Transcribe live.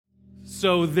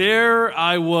So there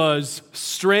I was,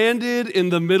 stranded in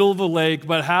the middle of a lake,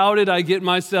 but how did I get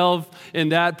myself in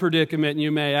that predicament,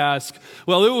 you may ask?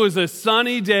 Well, it was a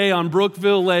sunny day on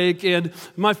Brookville Lake, and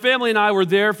my family and I were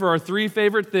there for our three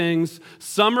favorite things: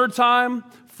 summertime,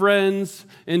 friends,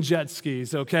 and jet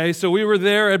skis, okay? So we were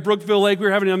there at Brookville Lake. We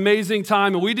were having an amazing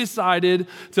time, and we decided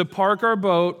to park our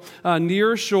boat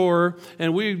near shore,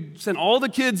 and we sent all the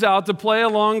kids out to play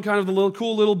along kind of the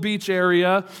cool little beach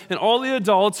area, and all the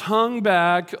adults hung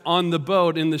back on the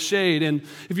boat in the shade. And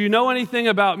if you know anything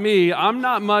about me, I'm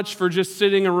not much for just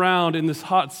sitting around in this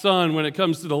hot sun when it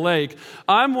comes to the lake.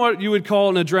 I'm what you would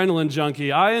call an adrenaline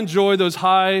junkie. I enjoy those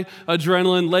high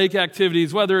adrenaline lake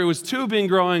activities, whether it was tubing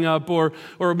growing up or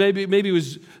maybe it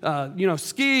was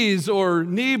skis or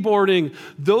kneeboarding.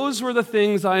 Those were the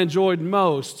things I enjoyed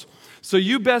most. So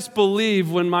you best believe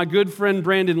when my good friend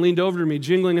Brandon leaned over to me,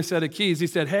 jingling a set of keys, he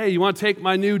said, "Hey, you want to take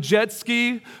my new jet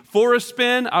ski for a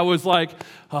spin?" I was like,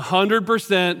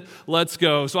 100%, let's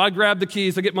go. So I grabbed the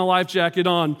keys, I get my life jacket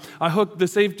on, I hook the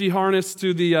safety harness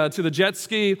to the jet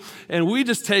ski, and we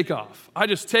just take off. I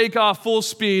just take off full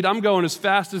speed. I'm going as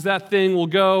fast as that thing will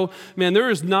go. Man, there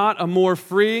is not a more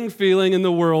freeing feeling in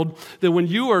the world than when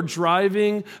you are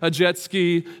driving a jet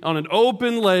ski on an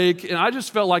open lake. And I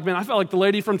just felt like the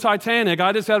lady from Titanic.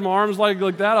 I just had my arms like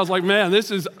that. I was like, man,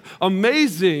 this is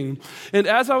amazing. And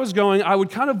as I was going, I would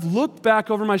kind of look back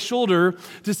over my shoulder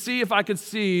to see if I could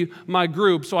see my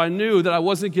group. So I knew that I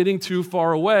wasn't getting too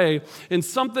far away. And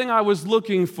something I was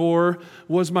looking for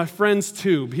was my friend's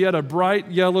tube. He had a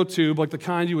bright yellow tube, like the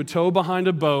kind you would tow behind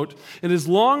a boat. And as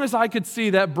long as I could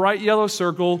see that bright yellow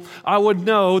circle, I would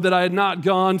know that I had not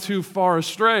gone too far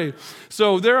astray.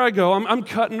 So there I go. I'm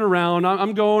cutting around.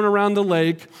 I'm going around the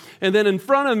lake. And then in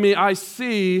front of me, I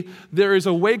see there is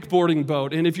a wakeboarding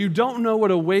boat. And if you don't know what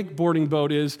a wakeboarding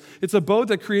boat is, it's a boat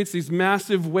that creates these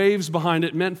massive waves behind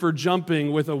it meant for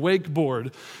jumping with a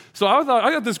wakeboard. So I thought,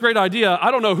 I got this great idea.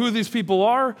 I don't know who these people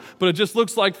are, but it just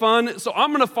looks like fun. So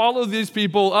I'm going to follow these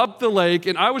people up the lake,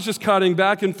 and I was just cutting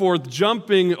back and forth,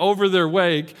 jumping over their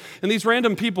wake. And these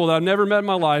random people that I've never met in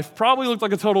my life probably looked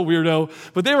like a total weirdo,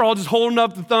 but they were all just holding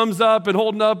up the thumbs up and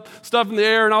holding up stuff in the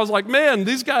air. And I was like, man,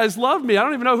 these guys love me. I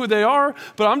don't even know who they are,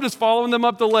 but I'm just following them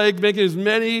up the lake, making as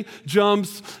many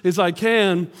jumps as I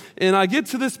can. And I get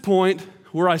to this point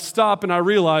where I stop and I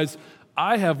realize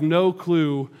I have no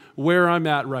clue where I'm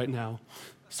at right now.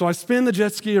 So I spin the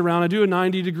jet ski around. I do a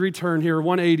 90-degree turn here,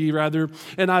 180 rather,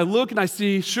 and I look and I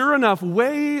see, sure enough,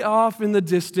 way off in the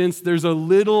distance, there's a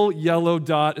little yellow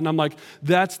dot, and I'm like,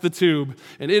 that's the tube,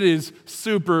 and it is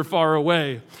super far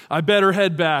away. I better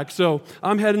head back. So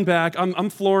I'm heading back. I'm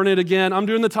flooring it again. I'm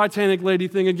doing the Titanic lady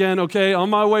thing again, okay, on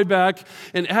my way back,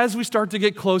 and as we start to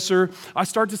get closer, I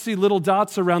start to see little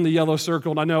dots around the yellow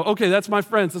circle, and I know, okay, that's my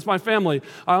friends, that's my family.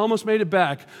 I almost made it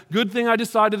back. Good thing I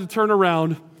decided to turn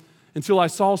around until I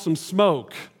saw some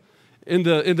smoke, and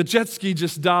the jet ski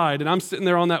just died, and I'm sitting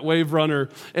there on that wave runner,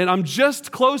 and I'm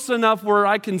just close enough where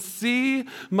I can see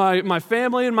my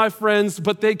family and my friends,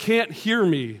 but they can't hear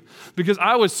me because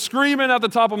I was screaming at the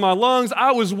top of my lungs.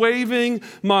 I was waving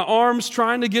my arms,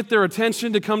 trying to get their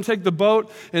attention to come take the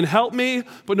boat and help me,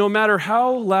 but no matter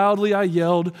how loudly I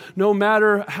yelled, no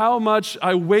matter how much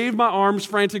I waved my arms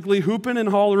frantically, hooping and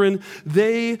hollering,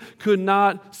 they could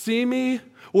not see me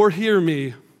or hear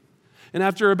me. And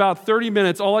after about 30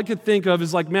 minutes, all I could think of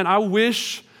is like, man, I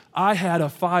wish I had a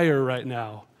fire right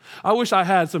now. I wish I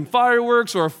had some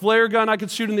fireworks or a flare gun I could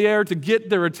shoot in the air to get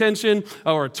their attention,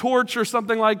 or a torch or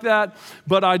something like that,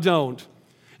 but I don't.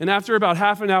 And after about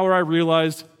half an hour, I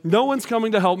realized no one's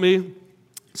coming to help me.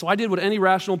 So I did what any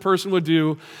rational person would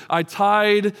do. I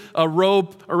tied a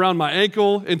rope around my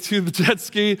ankle into the jet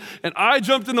ski, and I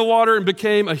jumped in the water and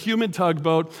became a human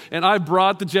tugboat, and I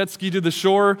brought the jet ski to the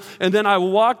shore, and then I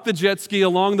walked the jet ski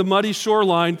along the muddy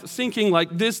shoreline, sinking like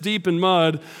this deep in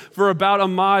mud for about a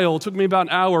mile. It took me about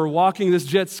an hour walking this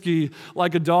jet ski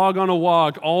like a dog on a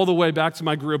walk all the way back to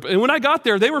my group. And when I got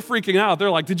there, they were freaking out. They're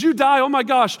like, "Did you die? Oh my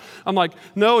gosh." I'm like,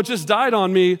 "No, it just died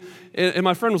on me." And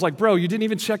my friend was like, "Bro, you didn't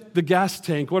even check the gas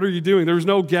tank. What are you doing? There was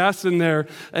no gas in there."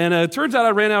 And it turns out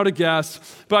I ran out of gas.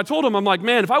 But I told him, I'm like,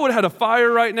 "Man, if I would have had a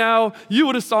fire right now, you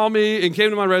would have saw me and came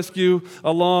to my rescue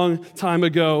a long time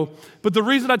ago." But the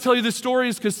reason I tell you this story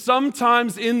is because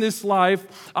sometimes in this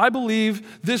life, I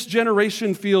believe this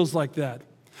generation feels like that.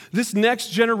 This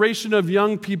next generation of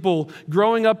young people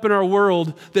growing up in our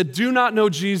world that do not know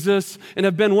Jesus and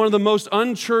have been one of the most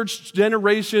unchurched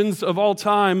generations of all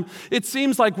time, it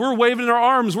seems like we're waving our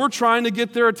arms. We're trying to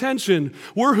get their attention.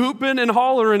 We're hooping and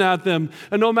hollering at them.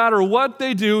 And no matter what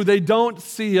they do, they don't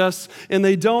see us and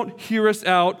they don't hear us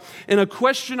out. And a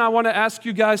question I want to ask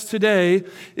you guys today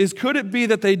is, could it be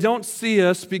that they don't see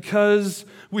us because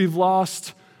we've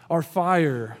lost our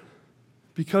fire?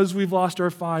 Because we've lost our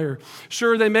fire.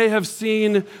 Sure, they may have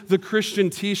seen the Christian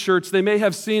t-shirts. They may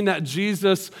have seen that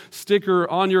Jesus sticker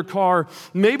on your car.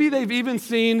 Maybe they've even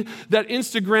seen that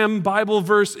Instagram Bible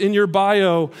verse in your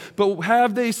bio. But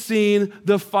have they seen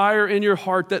the fire in your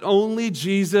heart that only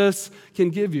Jesus can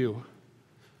give you?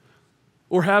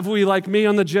 Or have we, like me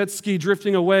on the jet ski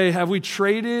drifting away, have we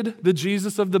traded the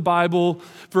Jesus of the Bible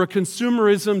for a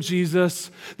consumerism Jesus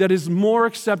that is more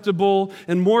acceptable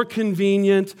and more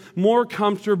convenient, more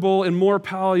comfortable and more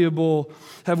palatable?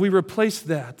 Have we replaced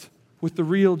that with the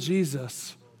real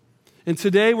Jesus? And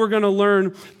today we're going to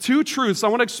learn two truths. I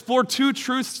want to explore two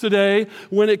truths today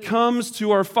when it comes to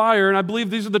our fire. And I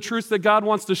believe these are the truths that God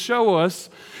wants to show us.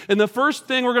 And the first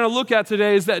thing we're going to look at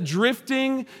today is that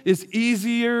drifting is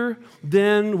easier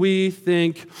than we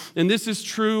think. And this is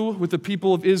true with the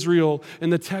people of Israel.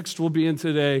 And the text we'll be in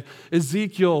today,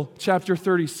 Ezekiel chapter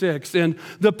 36. And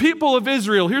the people of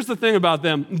Israel, here's the thing about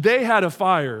them. They had a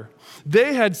fire.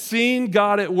 They had seen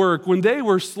God at work. When they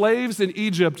were slaves in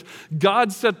Egypt,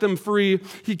 God set them free.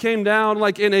 He came down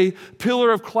like in a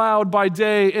pillar of cloud by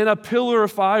day, in a pillar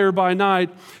of fire by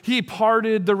night. He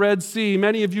parted the Red Sea.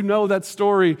 Many of you know that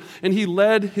story. And he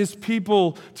led his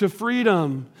people to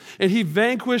freedom. And he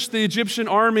vanquished the Egyptian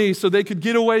army so they could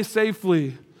get away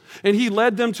safely. And he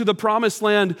led them to the promised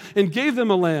land and gave them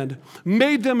a land,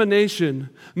 made them a nation,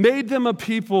 made them a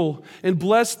people, and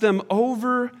blessed them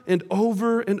over and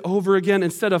over and over again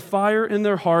and set a fire in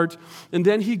their heart. And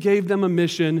then he gave them a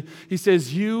mission. He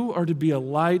says, you are to be a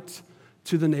light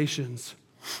to the nations.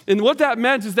 And what that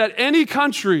meant is that any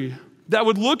country that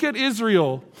would look at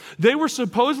Israel, they were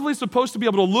supposedly supposed to be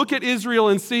able to look at Israel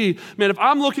and see, man, if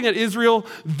I'm looking at Israel,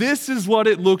 this is what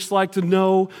it looks like to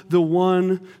know the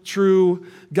one true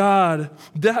God.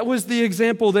 That was the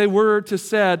example they were to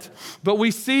set, but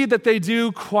we see that they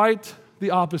do quite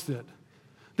the opposite.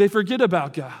 They forget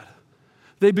about God.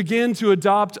 They begin to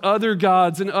adopt other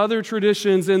gods and other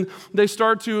traditions, and they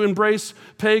start to embrace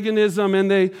paganism,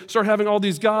 and they start having all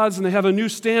these gods, and they have a new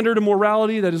standard of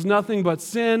morality that is nothing but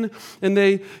sin, and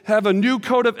they have a new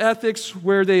code of ethics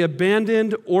where they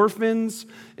abandoned orphans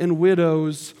and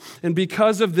widows. And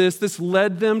because of this, this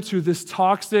led them to this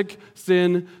toxic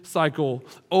sin cycle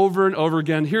over and over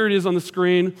again. Here it is on the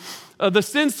screen. The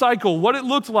sin cycle, what it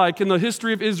looked like in the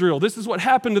history of Israel. This is what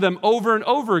happened to them over and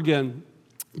over again.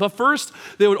 But first,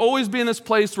 they would always be in this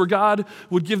place where God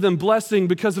would give them blessing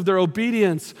because of their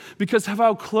obedience, because of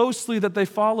how closely that they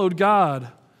followed God.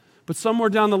 But somewhere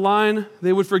down the line,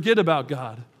 they would forget about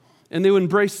God, and they would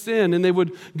embrace sin, and they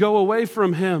would go away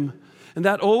from Him. And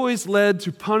that always led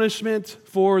to punishment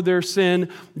for their sin,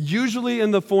 usually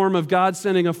in the form of God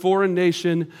sending a foreign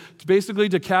nation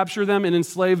to capture them and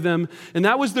enslave them. And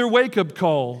that was their wake-up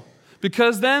call.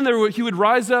 Because then he would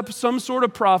rise up some sort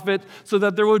of prophet so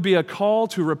that there would be a call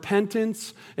to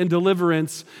repentance and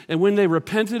deliverance. And when they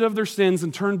repented of their sins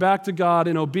and turned back to God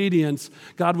in obedience,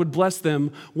 God would bless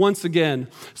them once again.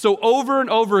 So over and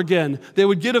over again, they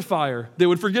would get a fire. They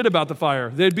would forget about the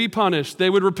fire. They'd be punished. They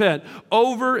would repent.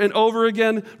 Over and over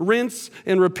again, rinse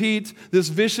and repeat this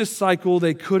vicious cycle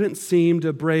they couldn't seem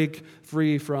to break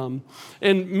free from.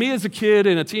 And me as a kid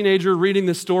and a teenager reading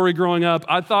this story growing up,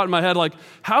 I thought in my head, like,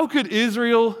 how could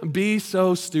Israel be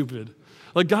so stupid?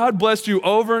 Like, God blessed you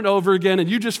over and over again and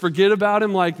you just forget about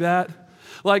Him like that?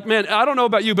 Like, man, I don't know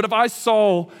about you, but if I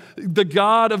saw the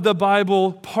God of the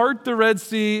Bible part the Red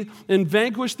Sea and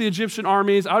vanquish the Egyptian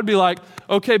armies, I would be like,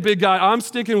 okay, big guy, I'm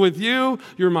sticking with you.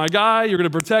 You're my guy. You're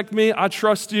going to protect me. I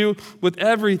trust you with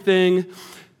everything.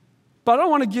 But I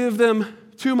don't want to give them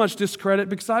too much discredit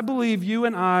because I believe you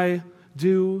and I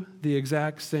do the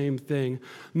exact same thing.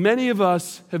 Many of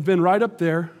us have been right up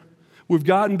there. We've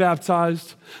gotten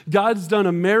baptized. God's done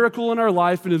a miracle in our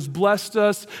life and has blessed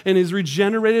us and has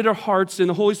regenerated our hearts, and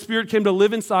the Holy Spirit came to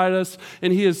live inside us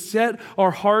and He has set our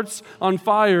hearts on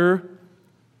fire.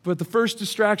 But the first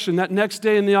distraction, that next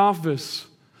day in the office,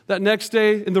 that next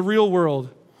day in the real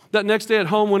world, that next day at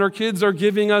home when our kids are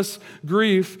giving us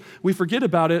grief, we forget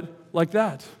about it like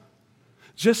that.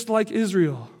 Just like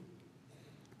Israel.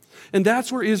 And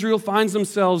that's where Israel finds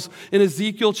themselves in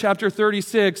Ezekiel chapter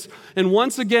 36. And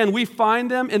once again, we find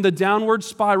them in the downward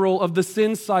spiral of the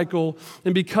sin cycle.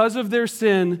 And because of their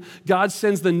sin, God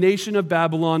sends the nation of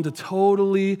Babylon to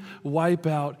totally wipe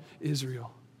out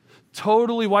Israel.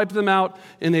 Totally wipe them out,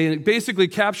 and they basically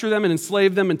capture them and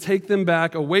enslave them and take them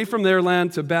back away from their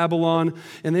land to Babylon.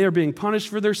 And they are being punished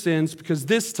for their sins because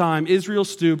this time Israel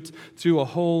stooped to a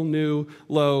whole new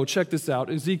low. Check this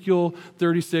out, Ezekiel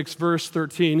 36, verse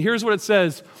 13. Here's what it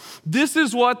says. This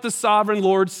is what the sovereign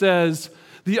Lord says.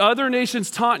 The other nations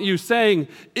taunt you, saying,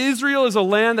 Israel is a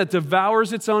land that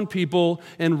devours its own people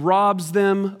and robs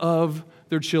them of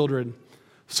their children.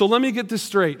 So let me get this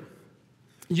straight.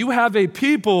 You have a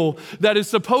people that is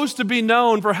supposed to be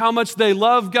known for how much they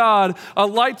love God, a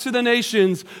light to the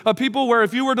nations, a people where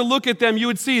if you were to look at them, you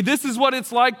would see this is what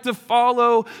it's like to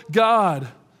follow God.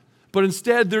 But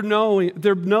instead, they're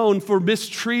known for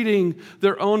mistreating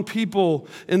their own people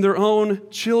and their own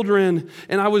children.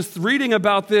 And I was reading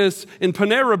about this in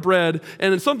Panera Bread,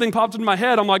 and something popped into my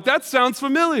head. I'm like, that sounds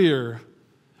familiar.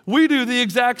 We do the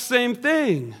exact same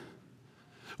thing.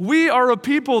 We are a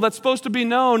people that's supposed to be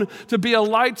known to be a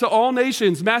light to all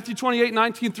nations. Matthew 28,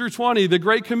 19 through 20, the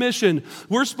Great Commission.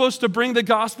 We're supposed to bring the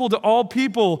gospel to all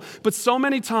people. But so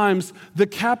many times, the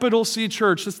capital C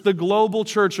church, that's the global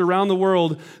church around the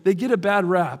world, they get a bad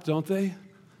rap, don't they?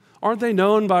 Aren't they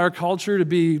known by our culture to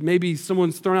be, maybe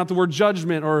someone's thrown out the word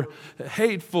judgment or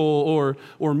hateful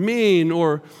or mean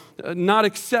or not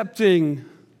accepting?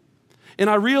 And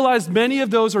I realized many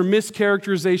of those are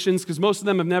mischaracterizations because most of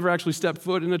them have never actually stepped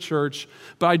foot in a church.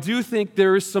 But I do think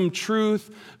there is some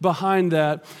truth behind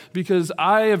that because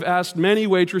I have asked many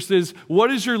waitresses,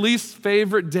 what is your least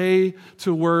favorite day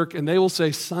to work? And they will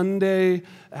say Sunday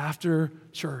after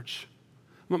church.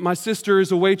 My sister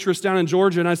is a waitress down in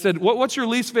Georgia, and I said, what's your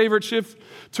least favorite shift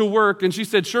to work? And she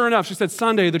said, sure enough, she said,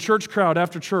 Sunday, the church crowd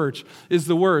after church is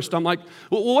the worst. I'm like,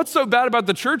 well, what's so bad about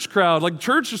the church crowd? Like,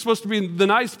 church is supposed to be the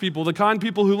nice people, the kind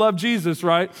people who love Jesus,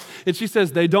 right? And she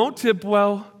says, they don't tip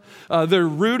well. They're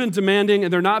rude and demanding,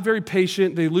 and they're not very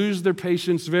patient. They lose their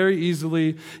patience very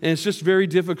easily, and it's just very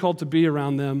difficult to be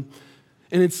around them.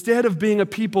 And instead of being a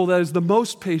people that is the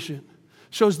most patient,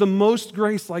 shows the most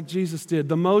grace like Jesus did,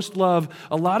 the most love.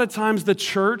 A lot of times the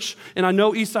church, and I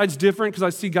know Eastside's different because I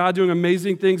see God doing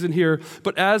amazing things in here,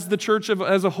 but as the church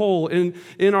as a whole in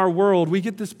our world, we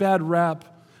get this bad rap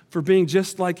for being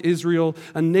just like Israel,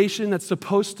 a nation that's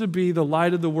supposed to be the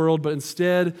light of the world, but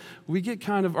instead we get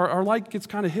our light gets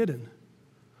kind of hidden.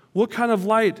 What kind of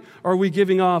light are we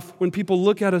giving off when people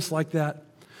look at us like that?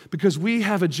 Because we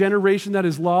have a generation that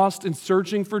is lost and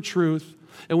searching for truth.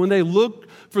 And when they look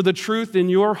for the truth in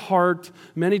your heart,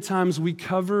 many times we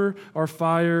cover our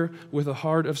fire with a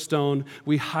heart of stone.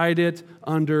 We hide it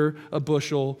under a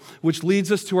bushel, which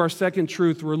leads us to our second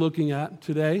truth we're looking at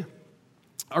today.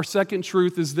 Our second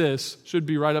truth is this, should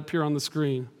be right up here on the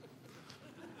screen.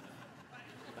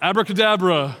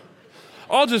 Abracadabra.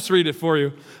 I'll just read it for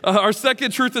you. Our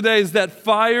second truth today is that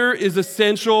fire is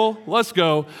essential. Let's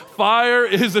go. Fire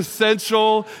is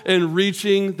essential in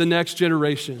reaching the next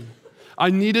generation. I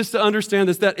need us to understand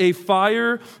this, that a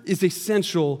fire is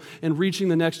essential in reaching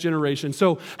the next generation.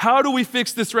 So how do we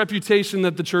fix this reputation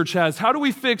that the church has? How do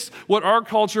we fix what our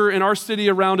culture and our city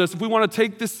around us, if we want to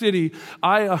take this city,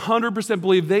 I 100%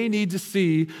 believe they need to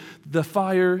see the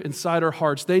fire inside our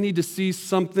hearts. They need to see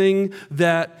something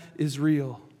that is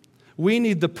real. We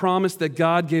need the promise that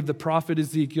God gave the prophet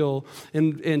Ezekiel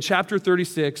in chapter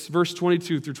 36, verse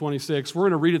 22 through 26. We're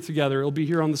going to read it together. It'll be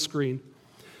here on the screen.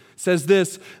 Says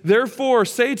this, therefore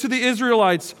say to the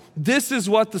Israelites, this is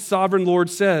what the sovereign Lord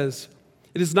says.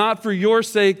 It is not for your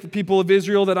sake, the people of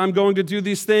Israel, that I'm going to do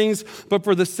these things, but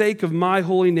for the sake of my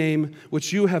holy name,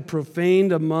 which you have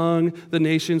profaned among the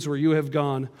nations where you have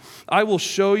gone. I will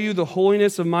show you the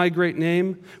holiness of my great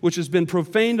name, which has been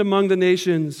profaned among the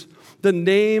nations, the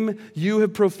name you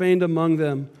have profaned among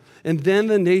them. And then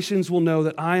the nations will know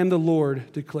that I am the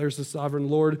Lord, declares the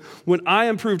sovereign Lord, when I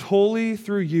am proved holy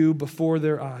through you before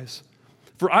their eyes.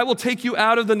 For I will take you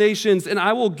out of the nations, and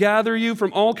I will gather you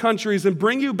from all countries and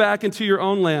bring you back into your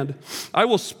own land. I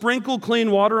will sprinkle clean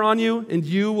water on you, and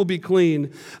you will be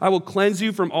clean. I will cleanse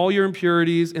you from all your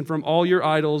impurities and from all your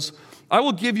idols. I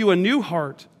will give you a new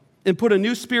heart and put a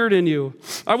new spirit in you.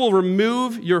 I will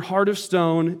remove your heart of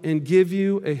stone and give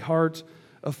you a heart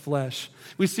of flesh.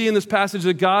 We see in this passage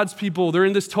that God's people, they're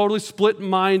in this totally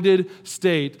split-minded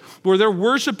state where they're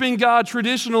worshiping God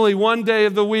traditionally one day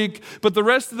of the week, but the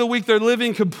rest of the week they're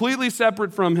living completely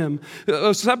separate from Him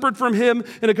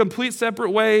in a complete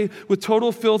separate way with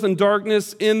total filth and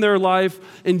darkness in their life.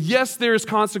 And yes, there's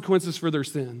consequences for their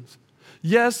sins.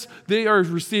 Yes, they are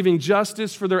receiving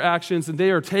justice for their actions, and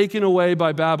they are taken away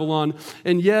by Babylon.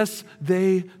 And yes,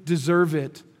 they deserve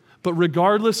it. But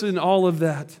regardless in all of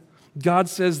that, God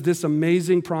says this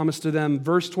amazing promise to them.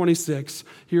 Verse 26,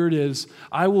 here it is.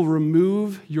 I will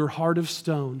remove your heart of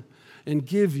stone and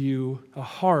give you a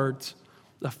heart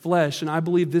of flesh. And I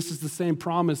believe this is the same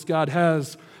promise God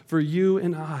has for you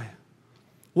and I.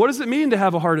 What does it mean to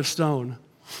have a heart of stone?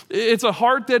 It's a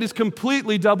heart that is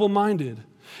completely double-minded.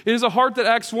 It is a heart that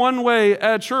acts one way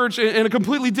at church and a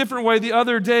completely different way the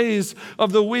other days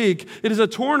of the week. It is a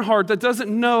torn heart that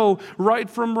doesn't know right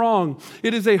from wrong.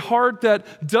 It is a heart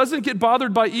that doesn't get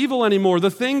bothered by evil anymore. The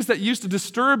things that used to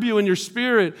disturb you in your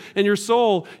spirit and your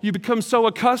soul, you become so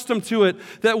accustomed to it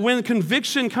that when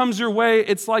conviction comes your way,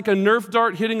 it's like a Nerf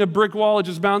dart hitting a brick wall. It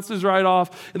just bounces right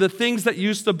off. And the things that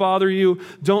used to bother you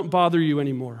don't bother you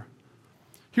anymore.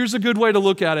 Here's a good way to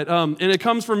look at it, and it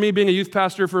comes from me being a youth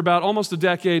pastor for about almost a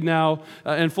decade now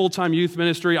in full-time youth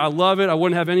ministry. I love it. I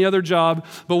wouldn't have any other job,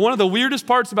 but one of the weirdest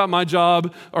parts about my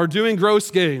job are doing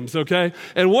gross games, okay?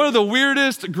 And one of the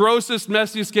weirdest, grossest,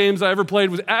 messiest games I ever played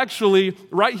was actually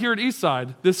right here at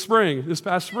Eastside this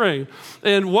past spring.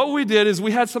 And what we did is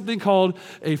we had something called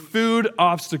a food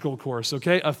obstacle course,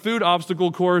 okay? A food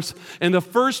obstacle course, and the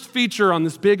first feature on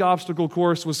this big obstacle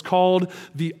course was called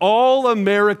the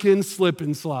All-American Slip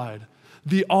and Slide.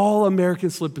 The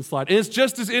All-American Slip and Slide. And it's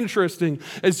just as interesting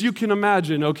as you can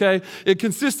imagine, okay? It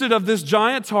consisted of this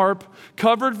giant tarp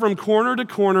covered from corner to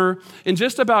corner in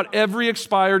just about every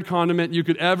expired condiment you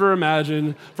could ever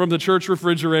imagine from the church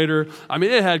refrigerator. I mean,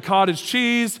 it had cottage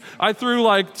cheese. I threw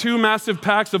like 2 massive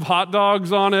packs of hot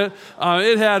dogs on it.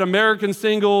 It had American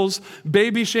singles,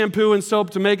 baby shampoo and soap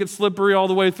to make it slippery all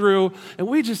the way through. And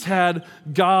we just had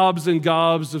gobs and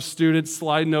gobs of students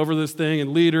sliding over this thing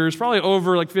and leaders, probably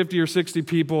over like 50 or 60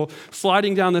 people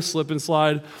sliding down this slip and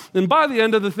slide. And by the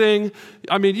end of the thing,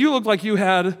 I mean, you look like you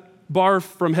had barf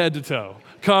from head to toe,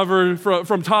 covered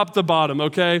from top to bottom,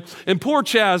 okay? And poor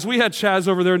Chaz, we had Chaz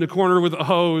over there in the corner with a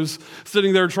hose,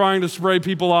 sitting there trying to spray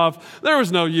people off. There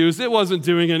was no use. It wasn't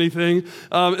doing anything.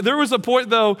 There was a point,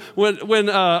 though, when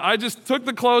I just took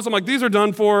the clothes. I'm like, these are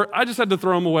done for. I just had to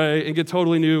throw them away and get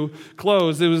totally new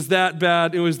clothes. It was that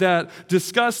bad. It was that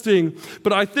disgusting.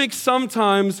 But I think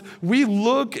sometimes we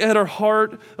look at our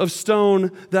heart of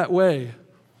stone that way.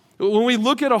 When we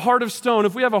look at a heart of stone,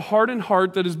 if we have a hardened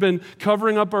heart that has been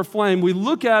covering up our flame, we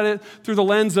look at it through the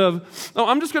lens of, oh,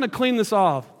 I'm just going to clean this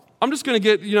off. I'm just going to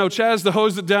get, Chaz to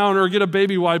hose it down or get a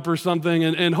baby wipe or something,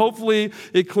 and hopefully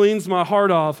it cleans my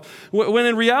heart off. When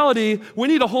in reality, we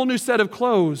need a whole new set of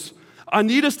clothes. I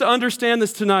need us to understand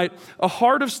this tonight. A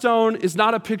heart of stone is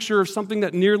not a picture of something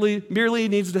that merely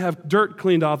needs to have dirt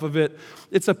cleaned off of it.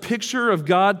 It's a picture of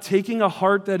God taking a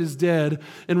heart that is dead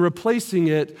and replacing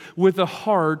it with a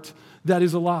heart that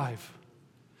is alive.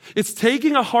 It's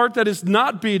taking a heart that is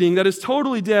not beating, that is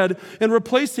totally dead, and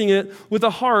replacing it with a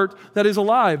heart that is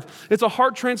alive. It's a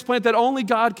heart transplant that only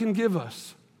God can give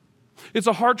us. It's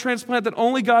a heart transplant that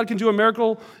only God can do a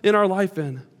miracle in our life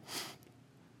in.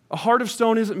 A heart of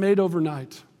stone isn't made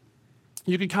overnight.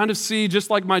 You can kind of see, just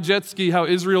like my jet ski, how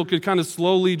Israel could kind of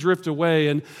slowly drift away.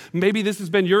 And maybe this has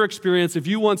been your experience. If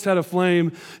you once had a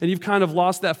flame and you've kind of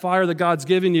lost that fire that God's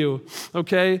given you,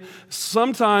 okay?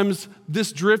 Sometimes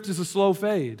this drift is a slow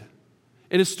fade.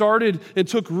 And it started and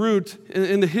took root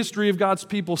in the history of God's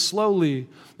people slowly.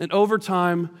 And over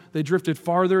time, they drifted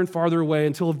farther and farther away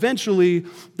until eventually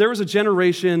there was a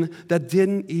generation that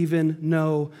didn't even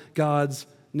know God's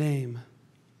name.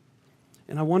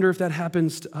 And I wonder if that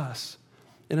happens to us.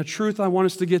 And a truth I want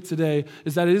us to get today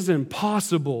is that it is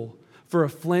impossible for a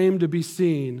flame to be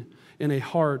seen in a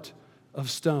heart of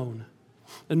stone.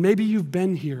 And maybe you've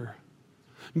been here.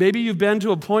 Maybe you've been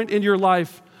to a point in your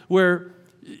life where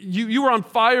you were on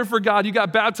fire for God. You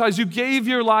got baptized. You gave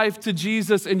your life to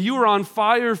Jesus, and you were on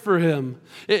fire for Him.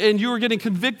 And you were getting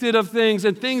convicted of things,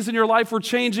 and things in your life were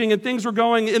changing, and things were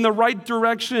going in the right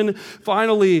direction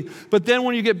finally. But then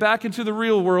when you get back into the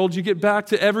real world, you get back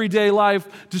to everyday life,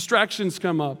 distractions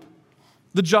come up.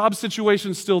 The job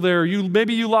situation's still there.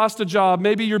 Maybe you lost a job.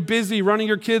 Maybe you're busy running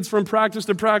your kids from practice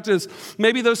to practice.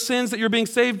 Maybe those sins that you're being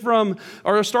saved from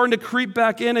are starting to creep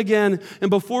back in again. And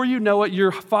before you know it,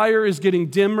 your fire is getting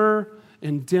dimmer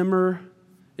and dimmer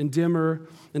and dimmer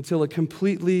until it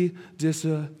completely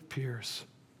disappears.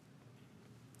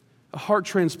 A heart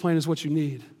transplant is what you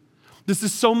need. This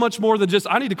is so much more than just,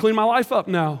 I need to clean my life up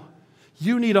now.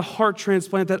 You need a heart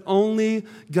transplant that only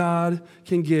God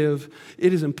can give.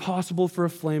 It is impossible for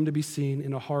a flame to be seen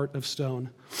in a heart of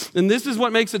stone. And this is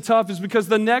what makes it tough, is because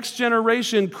the next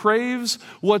generation craves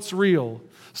what's real.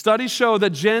 Studies show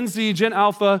that Gen Z, Gen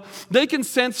Alpha, they can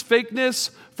sense fakeness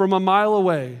from a mile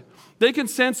away. They can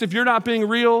sense if you're not being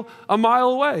real a mile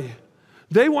away.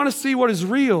 They want to see what is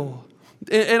real.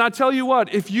 And I tell you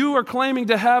what, if you are claiming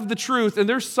to have the truth and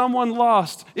there's someone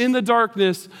lost in the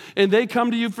darkness and they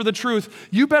come to you for the truth,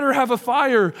 you better have a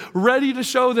fire ready to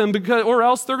show them, or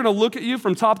else they're going to look at you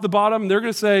from top to bottom and they're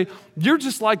going to say, you're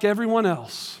just like everyone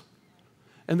else.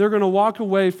 And they're going to walk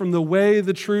away from the way,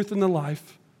 the truth, and the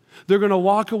life. They're going to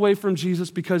walk away from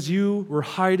Jesus because you were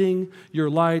hiding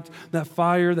your light, that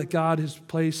fire that God has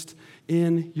placed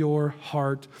in your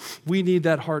heart. We need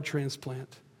that heart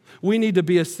transplant. We need to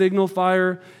be a signal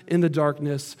fire in the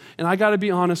darkness. And I got to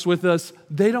be honest with us,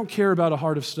 they don't care about a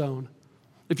heart of stone.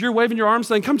 If you're waving your arms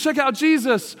saying, come check out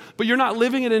Jesus, but you're not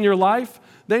living it in your life,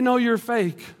 they know you're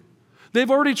fake. They've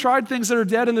already tried things that are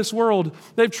dead in this world.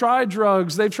 They've tried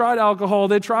drugs, they've tried alcohol,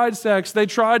 they've tried sex, they've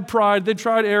tried pride, they've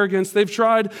tried arrogance, they've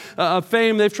tried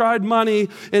fame, they've tried money,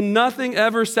 and nothing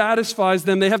ever satisfies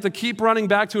them. They have to keep running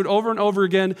back to it over and over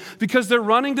again because they're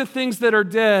running to things that are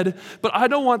dead, but I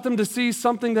don't want them to see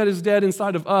something that is dead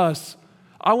inside of us.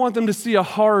 I want them to see a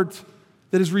heart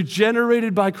that is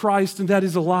regenerated by Christ and that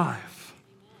is alive.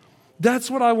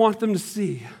 That's what I want them to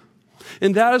see.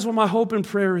 And that is what my hope and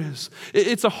prayer is.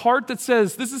 It's a heart that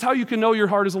says, this is how you can know your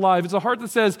heart is alive. It's a heart that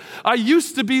says, I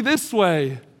used to be this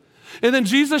way. And then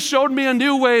Jesus showed me a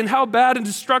new way and how bad and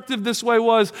destructive this way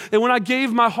was. And when I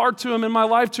gave my heart to him and my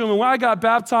life to him, and when I got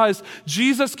baptized,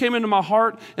 Jesus came into my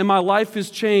heart and my life has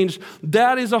changed.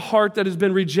 That is a heart that has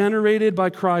been regenerated by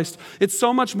Christ. It's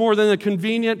so much more than a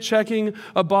convenient checking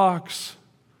a box.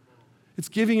 It's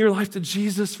giving your life to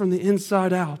Jesus from the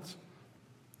inside out.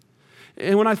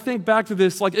 And when I think back to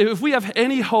this, like if we have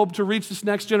any hope to reach this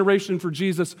next generation for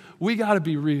Jesus, we got to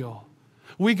be real.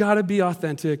 We got to be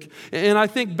authentic. And I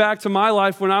think back to my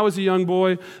life when I was a young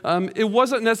boy, it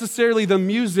wasn't necessarily the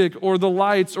music or the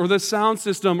lights or the sound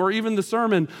system or even the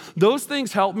sermon. Those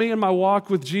things helped me in my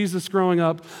walk with Jesus growing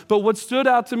up. But what stood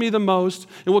out to me the most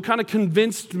and what kind of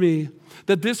convinced me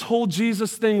that this whole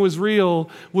Jesus thing was real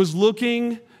was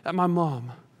looking at my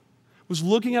mom.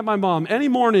 Any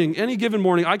morning, any given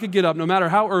morning, I could get up no matter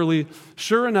how early.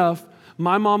 Sure enough,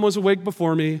 my mom was awake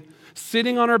before me,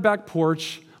 sitting on her back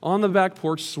porch, on the back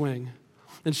porch swing.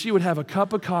 And she would have a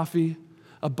cup of coffee,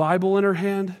 a Bible in her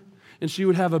hand, and she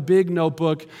would have a big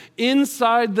notebook.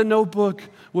 Inside the notebook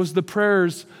was the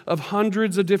prayers of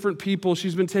hundreds of different people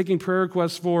she's been taking prayer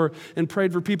requests for and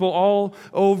prayed for people all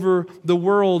over the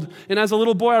world. And as a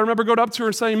little boy, I remember going up to her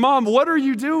and saying, Mom, what are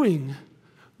you doing?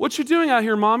 What you doing out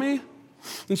here, Mommy?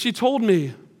 And she told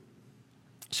me,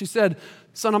 she said,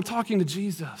 son, I'm talking to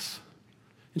Jesus.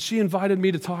 And she invited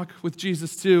me to talk with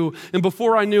Jesus too. And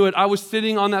before I knew it, I was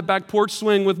sitting on that back porch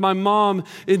swing with my mom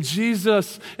and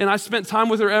Jesus. And I spent time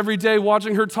with her every day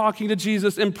watching her talking to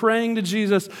Jesus and praying to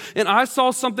Jesus. And I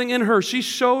saw something in her. She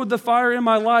showed the fire in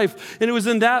my life. And it was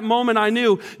in that moment I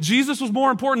knew Jesus was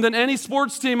more important than any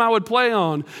sports team I would play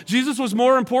on. Jesus was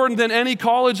more important than any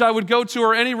college I would go to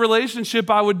or any relationship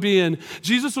I would be in.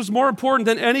 Jesus was more important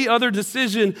than any other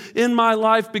decision in my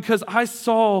life because I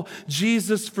saw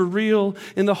Jesus for real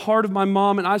in the heart of my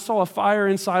mom, and I saw a fire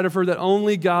inside of her that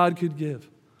only God could give.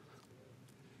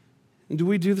 And do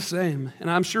we do the same? And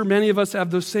I'm sure many of us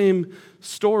have those same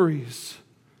stories.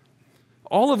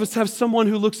 All of us have someone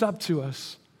who looks up to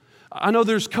us. I know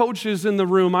there's coaches in the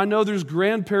room. I know there's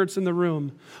grandparents in the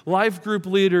room, life group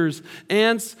leaders,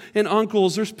 aunts and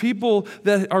uncles. There's people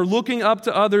that are looking up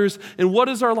to others. And what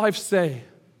does our life say?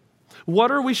 What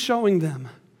are we showing them?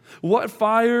 What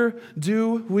fire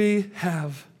do we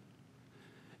have?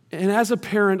 And as a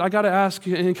parent, I got to ask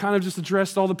and kind of just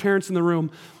address all the parents in the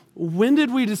room, when did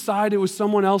we decide it was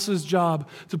someone else's job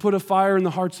to put a fire in the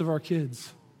hearts of our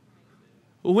kids?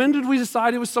 When did we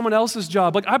decide it was someone else's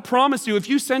job? Like, I promise you, if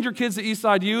you send your kids to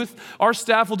Eastside Youth, our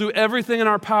staff will do everything in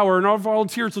our power, and our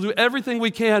volunteers will do everything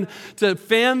we can to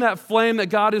fan that flame that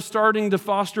God is starting to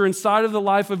foster inside of the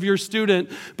life of your student.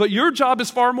 But your job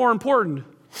is far more important.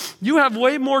 You have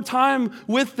way more time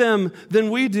with them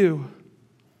than we do.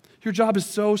 Your job is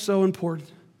so, so important.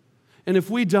 And if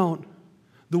we don't,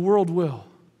 the world will.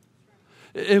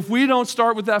 If we don't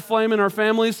start with that flame in our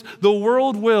families, the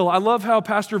world will. I love how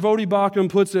Pastor Vodi Bakum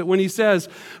puts it when he says,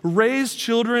 raise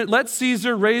children, let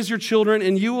Caesar raise your children,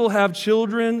 and you will have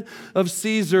children of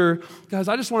Caesar. Guys,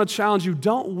 I just want to challenge you,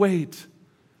 don't wait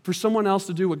for someone else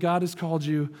to do what God has called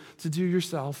you to do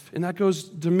yourself. And that goes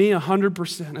to me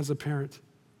 100% as a parent.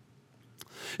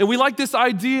 And we like this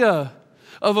idea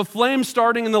of a flame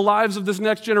starting in the lives of this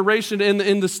next generation and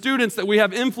in the students that we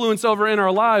have influence over in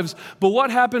our lives. But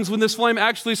what happens when this flame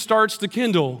actually starts to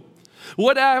kindle?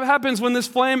 What happens when this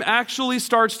flame actually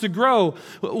starts to grow?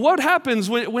 What happens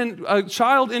when a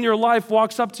child in your life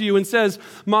walks up to you and says,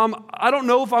 Mom, I don't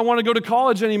know if I want to go to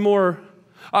college anymore.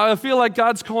 I feel like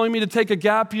God's calling me to take a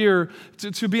gap year,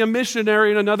 to be a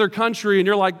missionary in another country. And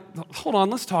you're like, hold on,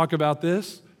 let's talk about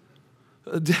this.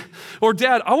 Or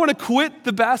Dad, I want to quit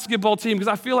the basketball team because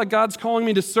I feel like God's calling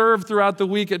me to serve throughout the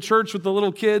week at church with the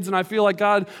little kids, and I feel like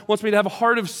God wants me to have a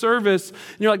heart of service.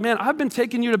 And you're like, man, I've been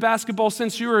taking you to basketball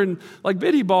since you were in like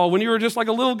biddy ball, when you were just like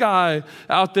a little guy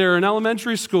out there in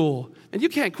elementary school, and you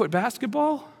can't quit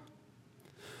basketball?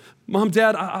 Mom,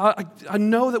 Dad, I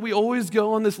know that we always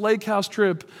go on this lake house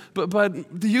trip, but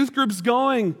the youth group's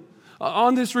going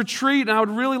on this retreat, and I would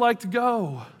really like to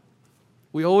go.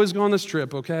 We always go on this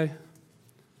trip, okay?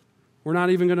 We're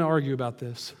not even going to argue about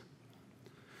this.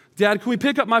 Dad, can we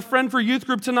pick up my friend for youth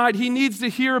group tonight? He needs to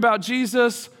hear about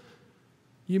Jesus.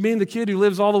 You mean the kid who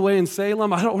lives all the way in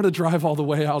Salem? I don't want to drive all the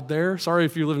way out there. Sorry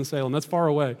if you live in Salem. That's far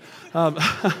away.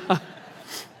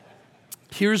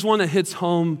 Here's one that hits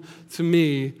home to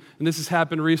me, and this has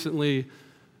happened recently.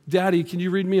 Daddy, can you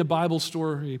read me a Bible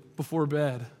story before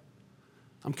bed?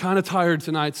 I'm kind of tired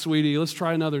tonight, sweetie. Let's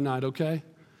try another night, okay?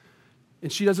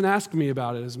 And she doesn't ask me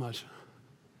about it as much.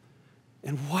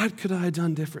 And what could I have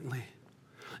done differently?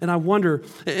 And I wonder,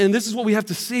 and this is what we have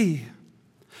to see,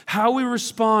 how we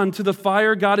respond to the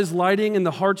fire God is lighting in the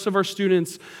hearts of our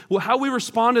students, how we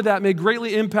respond to that may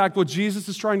greatly impact what Jesus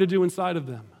is trying to do inside of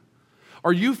them.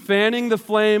 Are you fanning the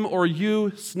flame or are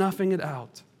you snuffing it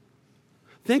out?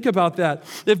 Think about that.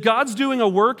 If God's doing a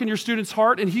work in your student's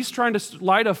heart and he's trying to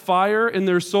light a fire in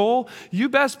their soul, you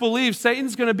best believe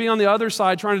Satan's going to be on the other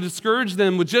side trying to discourage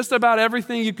them with just about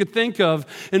everything you could think of.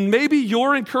 And maybe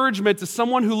your encouragement to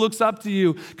someone who looks up to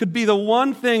you could be the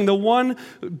one thing, the one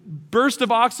burst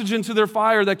of oxygen to their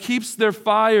fire that keeps their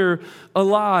fire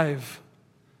alive.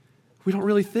 We don't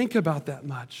really think about that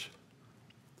much.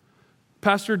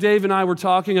 Pastor Dave and I were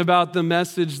talking about the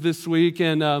message this week,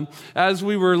 and as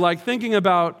we were thinking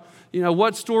about,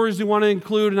 what stories we want to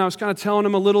include, and I was kind of telling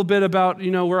him a little bit about,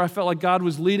 where I felt like God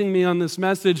was leading me on this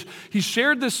message. He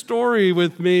shared this story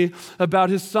with me about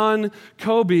his son,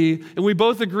 Kobe, and we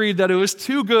both agreed that it was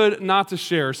too good not to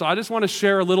share. So I just want to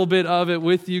share a little bit of it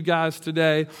with you guys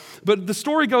today. But the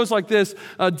story goes like this.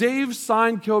 Dave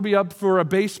signed Kobe up for a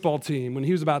baseball team when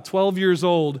he was about 12 years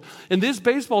old, and this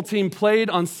baseball team played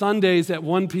on Sundays at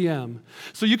 1 p.m.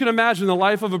 So you can imagine the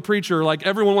life of a preacher,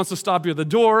 everyone wants to stop you at the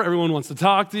door, everyone wants to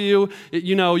talk to you.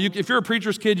 If you're a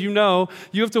preacher's kid, you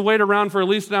have to wait around for at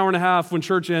least an hour and a half when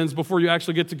church ends before you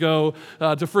actually get to go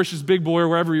to Frisch's Big Boy or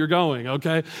wherever you're going,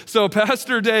 okay? So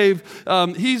Pastor Dave,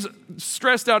 he's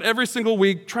stressed out every single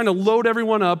week trying to load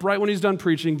everyone up right when he's done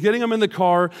preaching, getting them in the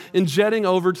car and jetting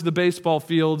over to the baseball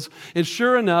fields. And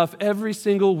sure enough, every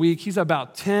single week, he's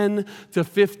about 10 to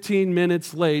 15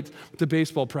 minutes late to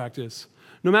baseball practice.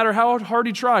 No matter how hard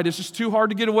he tried, it's just too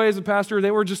hard to get away as a pastor. They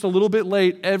were just a little bit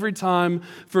late every time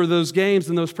for those games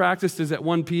and those practices at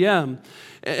 1 p.m.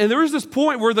 And there was this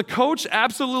point where the coach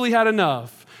absolutely had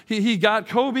enough. He got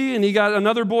Kobe and he got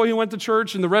another boy who went to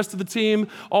church and the rest of the team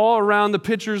all around the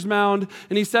pitcher's mound.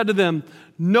 And he said to them,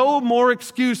 no more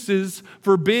excuses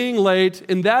for being late,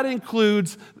 and that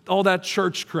includes all that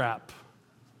church crap.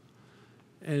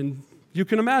 And you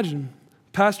can imagine,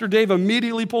 Pastor Dave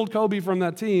immediately pulled Kobe from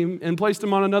that team and placed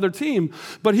him on another team.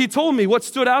 But he told me what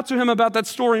stood out to him about that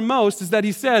story most is that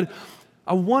he said,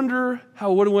 I wonder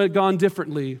how it would have gone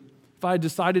differently if I had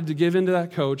decided to give in to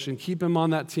that coach and keep him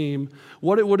on that team,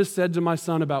 what it would have said to my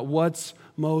son about what's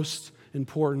most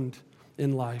important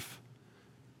in life.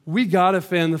 We got to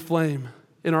fan the flame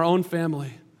in our own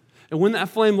family. And when that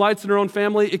flame lights in our own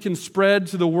family, it can spread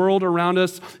to the world around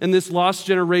us and this lost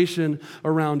generation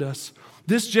around us.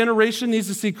 This generation needs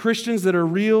to see Christians that are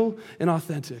real and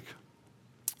authentic.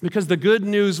 Because the good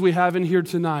news we have in here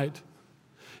tonight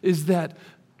is that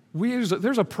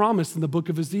there's a promise in the book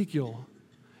of Ezekiel.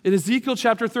 In Ezekiel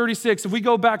chapter 36, if we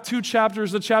go back 2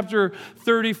 chapters to chapter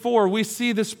 34, we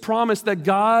see this promise that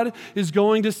God is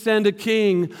going to send a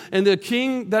king, and the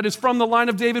king that is from the line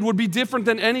of David would be different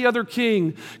than any other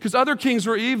king, because other kings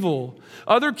were evil.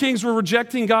 Other kings were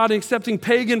rejecting God and accepting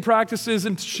pagan practices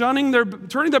and turning their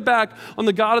back on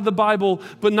the God of the Bible,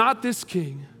 but not this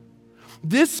king.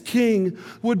 This king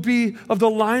would be of the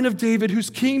line of David,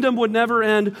 whose kingdom would never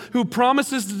end, who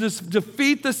promises to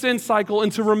defeat the sin cycle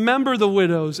and to remember the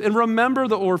widows and remember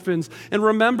the orphans and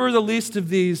remember the least of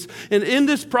these. And in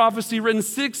this prophecy written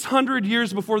 600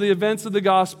 years before the events of the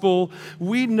gospel,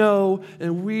 we know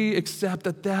and we accept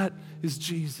that is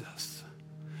Jesus.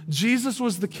 Jesus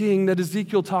was the king that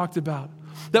Ezekiel talked about.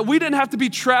 That we didn't have to be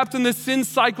trapped in this sin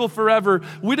cycle forever.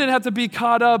 We didn't have to be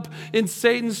caught up in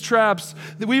Satan's traps.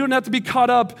 That we wouldn't have to be caught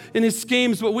up in his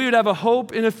schemes, but we would have a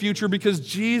hope in a future because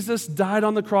Jesus died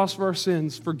on the cross for our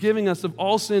sins, forgiving us of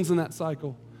all sins in that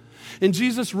cycle. And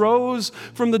Jesus rose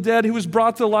from the dead. He was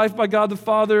brought to life by God the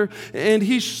Father, and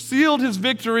he sealed his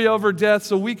victory over death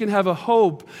so we can have a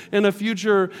hope and a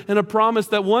future and a promise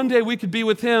that one day we could be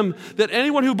with him, that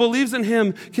anyone who believes in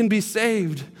him can be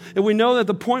saved. And we know that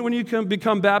the point when you can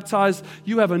become baptized,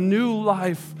 you have a new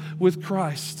life with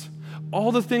Christ.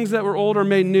 All the things that were old are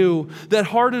made new. That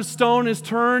heart of stone is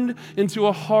turned into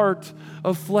a heart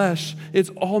of flesh. It's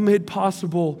all made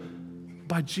possible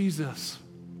by Jesus.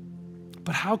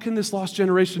 But how can this lost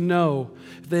generation know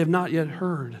if they have not yet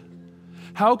heard?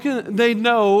 How can they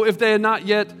know if they had not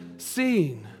yet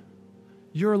seen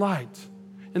your light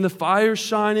and the fire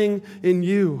shining in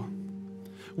you?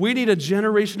 We need a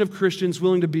generation of Christians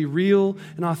willing to be real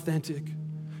and authentic,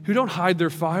 who don't hide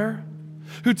their fire,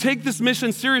 who take this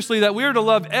mission seriously, that we are to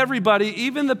love everybody,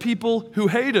 even the people who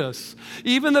hate us,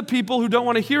 even the people who don't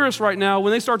want to hear us right now.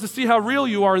 When they start to see how real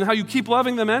you are and how you keep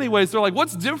loving them anyways, they're like,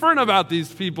 what's different about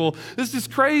these people? This is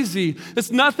crazy. It's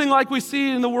nothing like we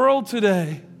see in the world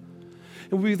today.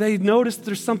 And they notice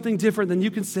there's something different, then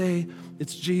you can say,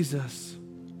 it's Jesus.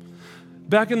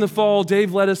 Back in the fall,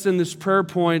 Dave led us in this prayer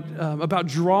point about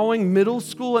drawing middle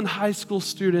school and high school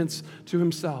students to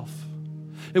himself.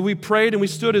 And we prayed and we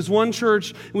stood as one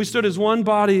church, and we stood as one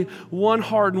body, one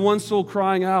heart, and one soul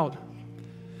crying out.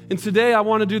 And today I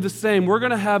want to do the same. We're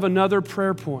going to have another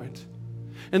prayer point.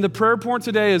 And the prayer point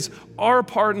today is our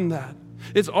part in that.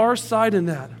 It's our side in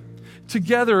that.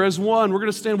 Together as one, we're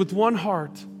going to stand with one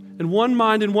heart and one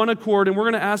mind and one accord, and we're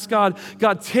going to ask God,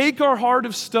 God, take our heart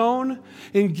of stone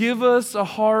and give us a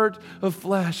heart of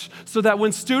flesh, so that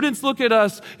when students look at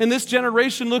us and this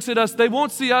generation looks at us, they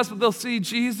won't see us, but they'll see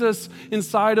Jesus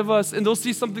inside of us, and they'll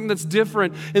see something that's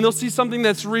different, and they'll see something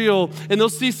that's real, and they'll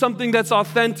see something that's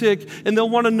authentic, and they'll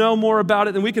want to know more about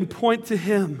it, and we can point to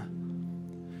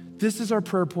him. This is our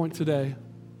prayer point today.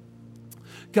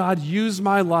 God, use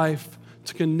my life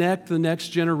to connect the next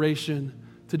generation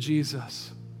to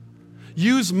Jesus.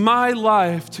 Use my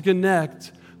life to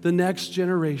connect the next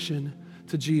generation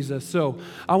to Jesus. So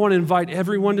I want to invite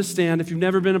everyone to stand. If you've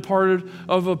never been a part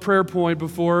of a prayer point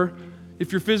before,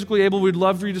 if you're physically able, we'd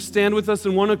love for you to stand with us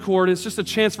in one accord. It's just a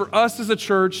chance for us as a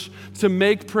church to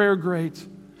make prayer great,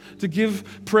 to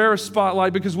give prayer a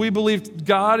spotlight, because we believe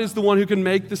God is the one who can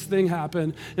make this thing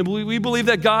happen. And we believe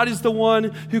that God is the one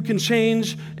who can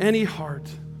change any heart.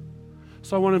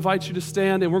 So I want to invite you to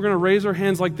stand, and we're going to raise our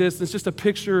hands like this. It's just a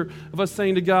picture of us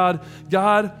saying to God,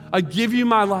 God, I give you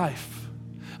my life.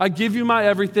 I give you my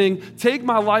everything. Take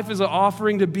my life as an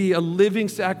offering to be a living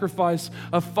sacrifice,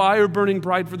 a fire burning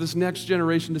bright for this next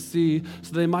generation to see,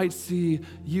 so they might see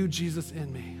you, Jesus,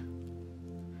 in me.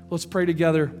 Let's pray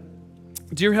together.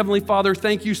 Dear Heavenly Father,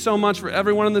 thank you so much for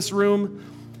everyone in this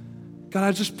room. God,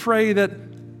 I just pray that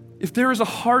if there is a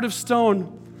heart of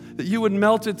stone, that you would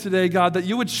melt it today, God, that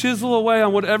you would chisel away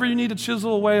on whatever you need to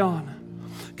chisel away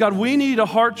on. God, we need a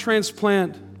heart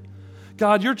transplant.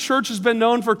 God, your church has been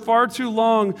known for far too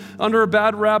long under a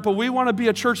bad rap, but we want to be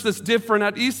a church that's different.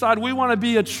 At Eastside, we want to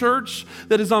be a church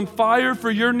that is on fire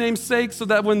for your name's sake, so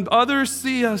that when others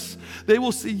see us, they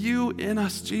will see you in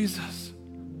us, Jesus.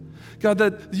 God,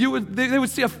 that they would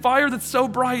see a fire that's so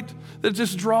bright that it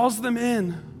just draws them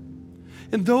in.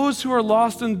 And those who are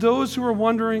lost and those who are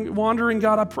wandering,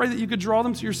 God, I pray that you could draw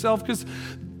them to yourself, because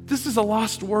this is a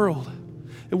lost world.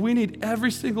 And we need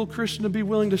every single Christian to be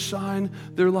willing to shine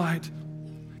their light.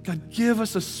 God, give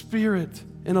us a spirit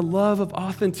and a love of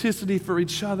authenticity for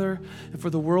each other and for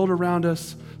the world around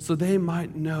us, so they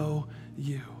might know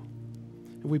you.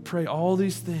 And we pray all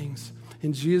these things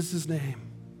in Jesus' name.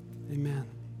 Amen.